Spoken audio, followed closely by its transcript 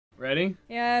Ready?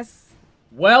 Yes.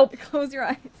 Well. Close your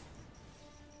eyes.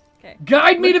 Okay.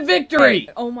 Guide me to victory!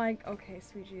 Oh my... Okay,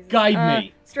 sweet Jesus. Guide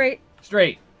me. Straight.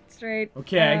 Straight. Straight.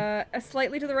 Okay.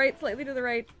 Slightly to the right, slightly to the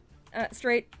right.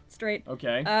 Straight. Straight.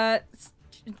 Okay.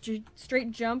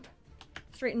 Straight jump.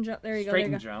 Straight and jump. There you go. Straight there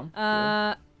you and go. jump.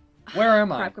 Where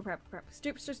am I? Crap.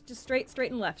 Just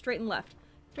straight and left. Straight and left.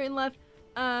 Straight and left.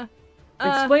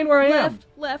 Explain where I am.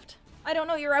 Left. I don't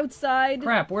know. You're outside.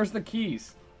 Crap. Where's the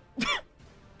keys? Do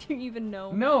you even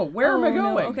know? No. Where am I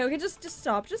going? No. Okay. Just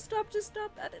stop. Just stop.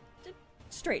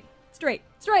 Straight. Straight.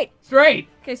 Okay.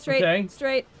 Straight. Okay.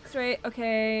 Straight.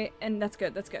 Okay. And that's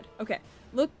good. Okay.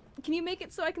 Look. Can you make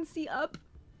it so I can see up?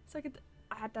 So I can.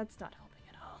 That's not helping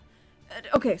at all.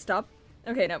 Okay. Stop.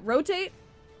 Okay. Now rotate.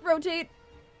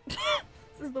 This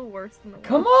is the worst in the world.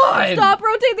 Come on! Stop!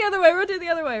 Rotate the other way!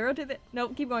 No,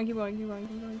 keep going. Give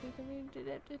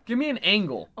me an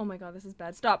angle. Oh my god, this is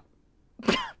bad. Stop.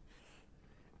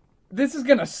 This is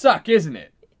gonna suck, isn't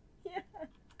it? Yeah.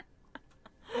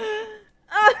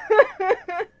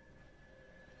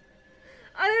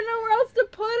 I didn't know where else to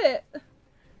put it.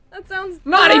 That sounds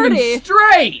Not dirty. even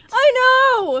straight! I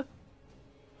know!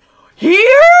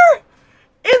 Here?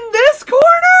 In this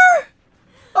corner?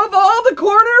 Of all the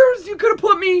corners, you could have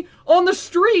put me on the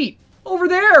street over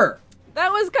there.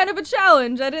 That was kind of a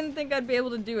challenge. I didn't think I'd be able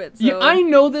to do it. So. Yeah, I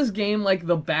know this game like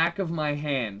the back of my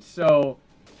hand. So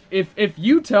if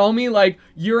you tell me like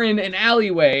you're in an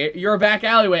alleyway, you're a back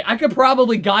alleyway, I could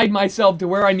probably guide myself to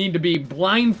where I need to be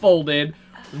blindfolded.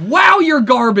 Wow, you're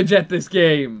garbage at this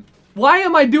game. Why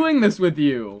am I doing this with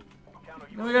you?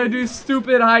 Now I gotta do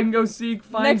stupid hide and go seek,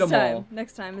 find them all.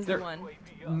 Next time is the one.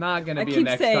 Not gonna be a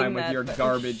next time with your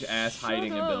garbage ass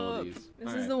hiding abilities.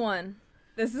 This is the one.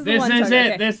 This is the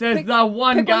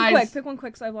one, guys. Pick one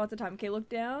quick so I have lots of time. Okay, look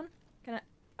down. Can I?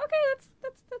 Okay,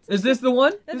 that's. Is this the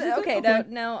one? Okay.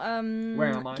 Now, where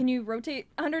am I? Can you rotate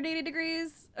 180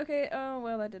 degrees? Okay. Oh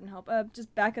well, that didn't help.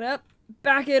 Just back it up.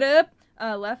 Back it up.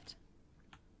 Left.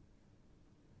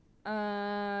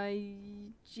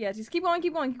 Yeah, just keep going.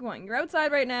 You're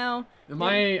outside right now. Am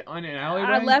I on an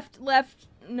alleyway? Left.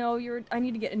 No, I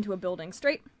need to get into a building.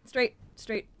 Straight,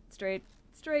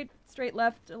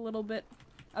 left a little bit.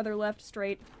 Other left,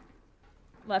 straight.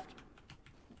 Left.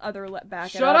 Other left,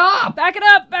 back it up. Shut up! Back it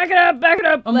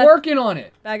up! I'm working on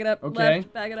it. Back it up, okay.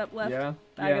 Left, back it up, left. Yeah.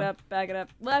 Back it up,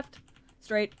 left.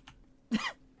 Straight.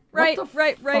 Right.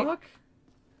 Fuck?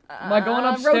 Am I going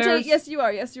upstairs? Rotate, yes you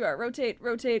are. Rotate,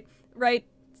 right.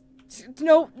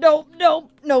 No.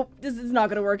 This is not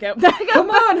gonna work out.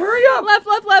 Come on, hurry up! Left.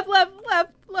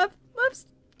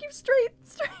 Keep straight.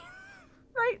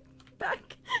 Right.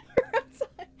 Back. You're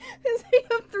outside. You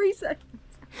have 3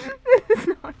 seconds. This is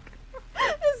not good.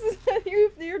 This is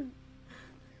you're.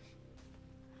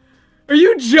 Are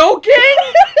you joking?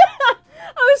 I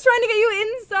was trying to get you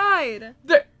inside.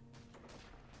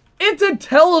 It's a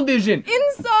television.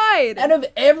 Inside. Out of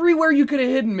everywhere you could have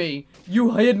hidden me,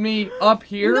 you hid me up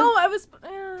here. No, I was.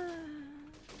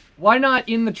 Why not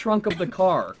in the trunk of the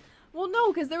car? Well,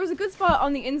 no, because there was a good spot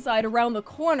on the inside around the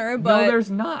corner, but... No, there's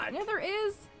not. Yeah, there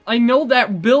is. I know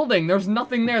that building. There's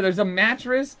nothing there. There's a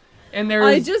mattress, and there's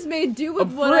I just made do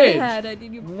with what I had.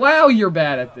 Wow, you're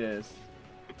bad at this.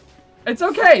 It's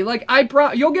okay. Like,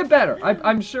 you'll get better.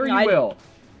 I'm sure you will.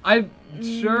 I'm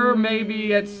sure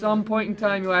maybe at some point in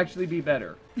time you'll actually be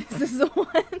better. This is the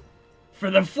one.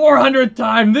 For the 400th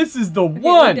time, this is the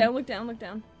one! Look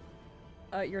down.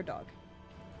 You're a dog.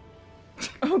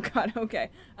 Oh god,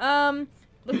 okay.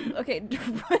 Okay,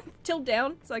 tilt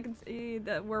down so I can see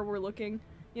where we're looking.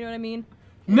 You know what I mean?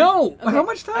 No! Okay. How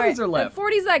much time is there left?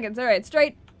 40 seconds, alright,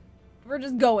 straight. We're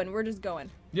just going.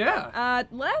 Yeah.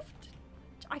 Left?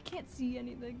 I can't see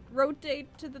anything.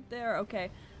 Rotate to there,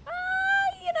 okay.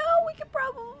 You know, we could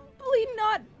probably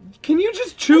not... Can you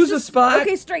just choose a spot?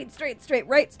 Okay, straight,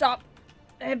 right, stop.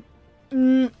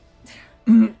 You're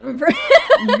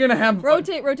gonna have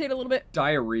rotate a little bit.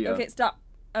 Diarrhea. Okay, stop.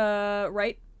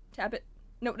 Right. Tap it.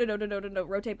 No.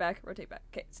 Rotate back. Okay,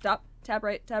 stop. Tap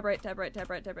right.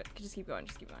 Just keep going.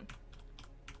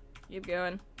 Keep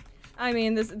going. I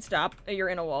mean, stop. You're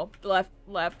in a wall. Left.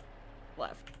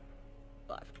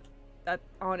 That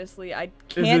honestly, I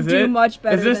can't do much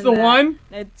better. Is this than the one?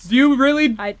 Do you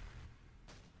really?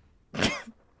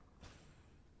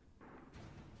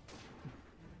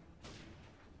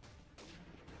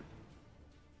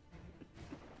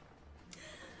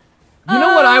 You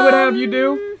know what I would have you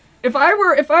do? If I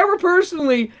were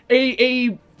personally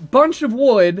a bunch of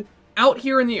wood out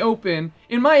here in the open,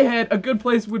 in my head, a good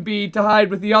place would be to hide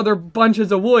with the other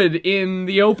bunches of wood in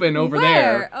the open over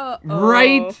there. Oh.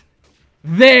 Right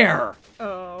there.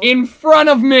 Oh. In front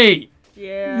of me.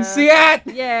 Yeah. You see that?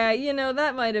 Yeah, you know,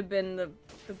 that might have been the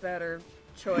better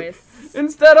choice.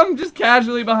 Instead, I'm just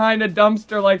casually behind a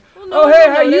dumpster like, Well, no oh, one hey,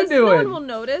 will how you notice. doing? No one will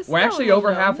notice. We're No actually one will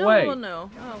over know. halfway. No one will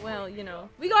know. Oh, well, you know.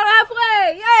 We got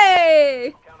halfway!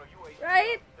 Yay!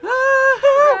 Right?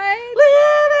 Right?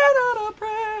 Living on a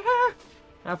prayer.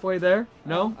 Halfway there?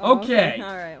 No? Oh, okay.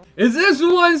 Alright. Is this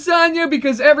the one, Sonya?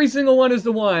 Because every single one is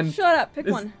the one. Shut up. Pick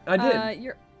one. I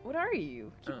did. What are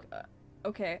you?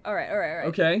 Okay. Alright.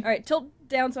 Okay. Alright, tilt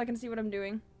down so I can see what I'm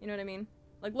doing. You know what I mean?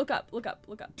 Like, look up.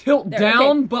 Tilt There, down,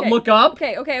 okay, but okay. look up?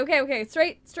 Okay.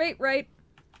 Straight, right.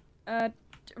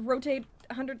 Rotate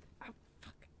 100. Oh,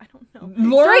 fuck. I don't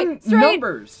know. Learn Straight.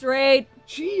 numbers. Straight.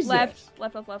 Jesus. Left.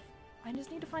 I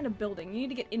just need to find a building. You need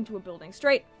to get into a building.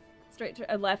 Straight,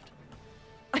 left.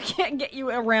 I can't get you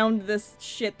around this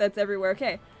shit that's everywhere.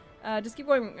 Okay, just keep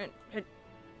going.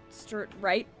 Straight,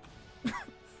 right.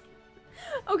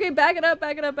 Okay, back it up.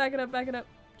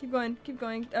 Keep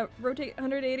going. Rotate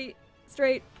 180.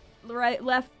 Straight, right,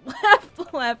 left.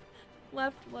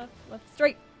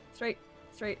 Straight.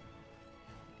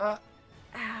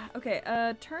 Okay,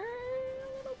 turn a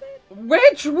little bit.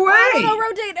 Which way? No,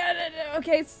 rotate.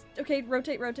 Okay,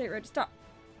 rotate. Stop.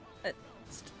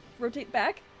 Rotate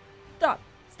back. Stop.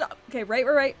 Okay,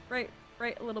 right.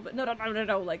 A little bit. No.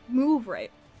 Like, move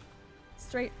right.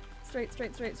 Straight.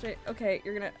 Okay,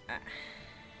 you're gonna.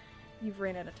 You've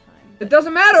ran out of time. It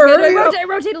doesn't matter. Hurry up.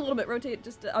 Rotate a little bit. Rotate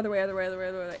just the other way.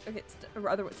 Okay,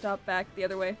 other way. Stop. Back. The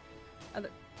other way.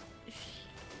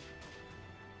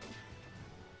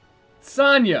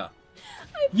 Sonya.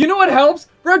 You know what helps?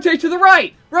 Rotate to the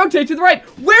right.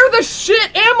 Where the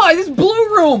shit am I? This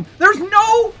blue room. There's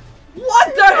no.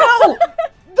 What the hell?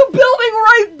 The building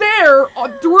right there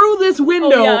through this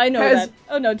window. Oh yeah, I know that.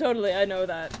 Oh no, totally, I know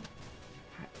that.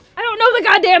 I don't know the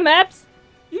goddamn maps.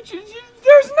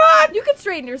 There's not. You can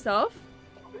straighten yourself.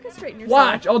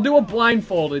 Watch, I'll do a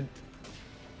blindfolded.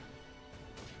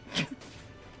 You're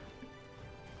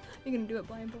gonna do it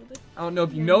blindfolded? I don't know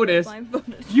if you noticed.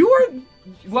 Blindfolded. You are.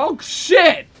 Well,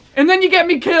 shit. And then you get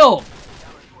me killed.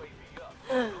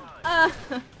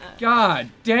 God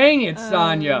dang it,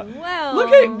 Sonya. Well.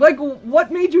 Look at, like,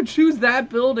 what made you choose that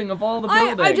building of all the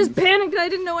buildings? I just panicked. I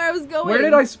didn't know where I was going. Where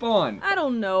did I spawn? I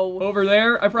don't know. Over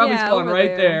there? I probably spawned over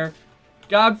right there.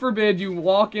 God forbid you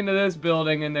walk into this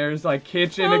building and there's, like,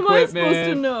 kitchen equipment. How am I supposed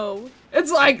to know?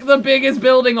 It's like the biggest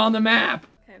building on the map.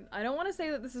 Okay, I don't want to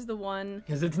say that this is the one.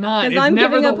 Because it's not. It's I'm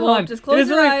never giving the up one. hope. Just close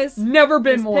your eyes. Never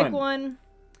been Just one. pick one.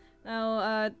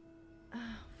 Now,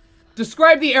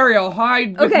 Describe the area. I'll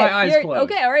hide with my eyes closed.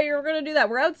 Okay, alright, we're gonna do that.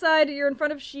 We're outside, you're in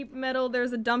front of sheet metal,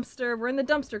 there's a dumpster. We're in the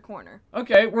dumpster corner.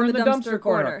 Okay, we're in the dumpster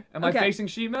corner. Am I Okay. facing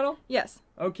sheet metal? Yes.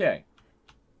 Okay.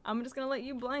 I'm just gonna let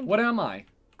you blind. What am I?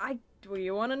 Do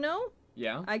you wanna know?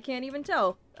 Yeah. I can't even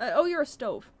tell. Oh, you're a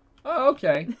stove. Oh,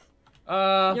 okay.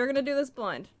 You're gonna do this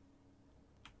blind.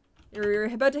 You're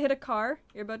about to hit a car.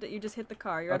 You just hit the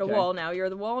car. You're at a wall now. You're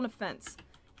at the wall and a fence.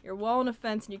 You're a wall and a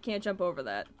fence and you can't jump over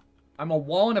that. I'm a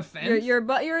wall and a fence? You're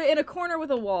in a corner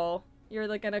with a wall. You're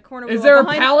like in a corner with Is a there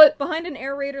wall. a pallet? Behind an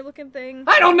aerator looking thing.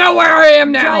 I don't know where I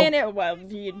am now! Giant well,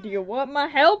 do you want my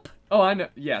help? Oh, I know.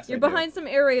 Yes, You're behind some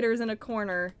aerators in a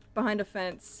corner, behind a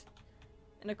fence,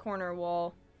 in a corner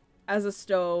wall, as a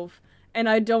stove, and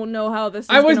I don't know how this is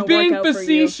gonna work out for you. I was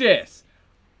being facetious!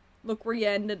 Look where you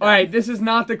ended up. Alright, this is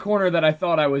not the corner that I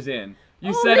thought I was in.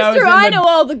 You oh, said Mr. I was in I know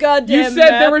all the goddamn You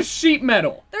said map. there was sheet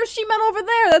metal. There's sheet metal over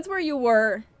there. That's where you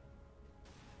were.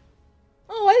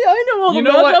 Oh, I know all the You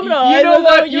know maps.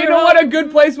 what? You know what a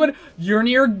good place would. You're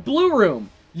near blue room.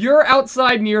 You're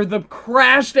outside near the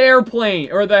crashed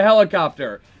airplane or the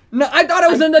helicopter. No, I thought I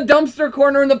was in the dumpster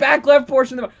corner in the back left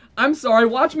portion of the. I'm sorry.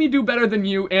 Watch me do better than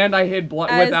you, and I hid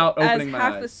without opening my eyes.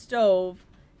 As half a stove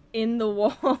in the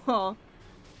wall.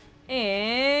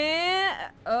 And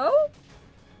oh,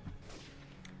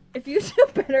 if you do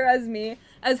better as me,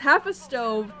 as half a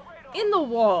stove in the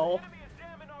wall.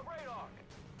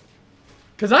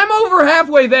 Cause I'm over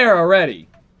halfway there already.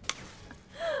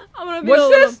 I'm gonna be What's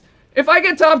this? If I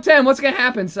get top 10, what's gonna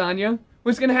happen, Sonya?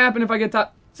 What's gonna happen if I get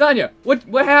top? Sonya,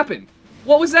 what happened?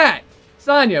 What was that?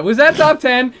 Sonya, was that top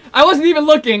 10? I wasn't even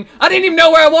looking. I didn't even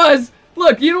know where I was.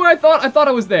 Look, you know where I thought? I thought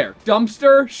I was there.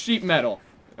 Dumpster, sheet metal.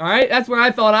 All right, that's where I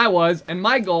thought I was, and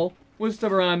my goal was to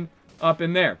run up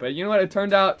in there. But you know what? It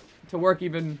turned out to work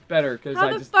even better because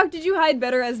How the fuck did you hide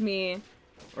better as me?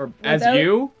 Or as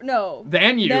you? No.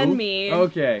 Than you? Than me.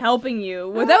 Okay. Helping you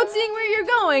without seeing where you're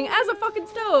going as a fucking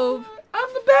stove.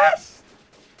 I'm the best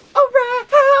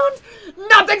around.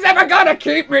 Nothing's ever gonna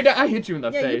keep me down. I hit you in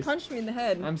the face. Yeah, you punched me in the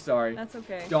head. I'm sorry. That's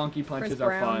okay. Donkey punches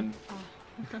are fun.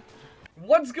 Oh.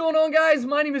 What's going on, guys?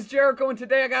 My name is Jericho, and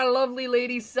today I got a lovely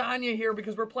lady, Sonya, here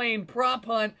because we're playing prop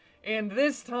hunt, and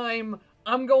this time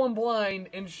I'm going blind,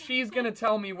 and she's gonna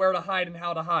tell me where to hide and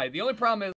how to hide. The only problem is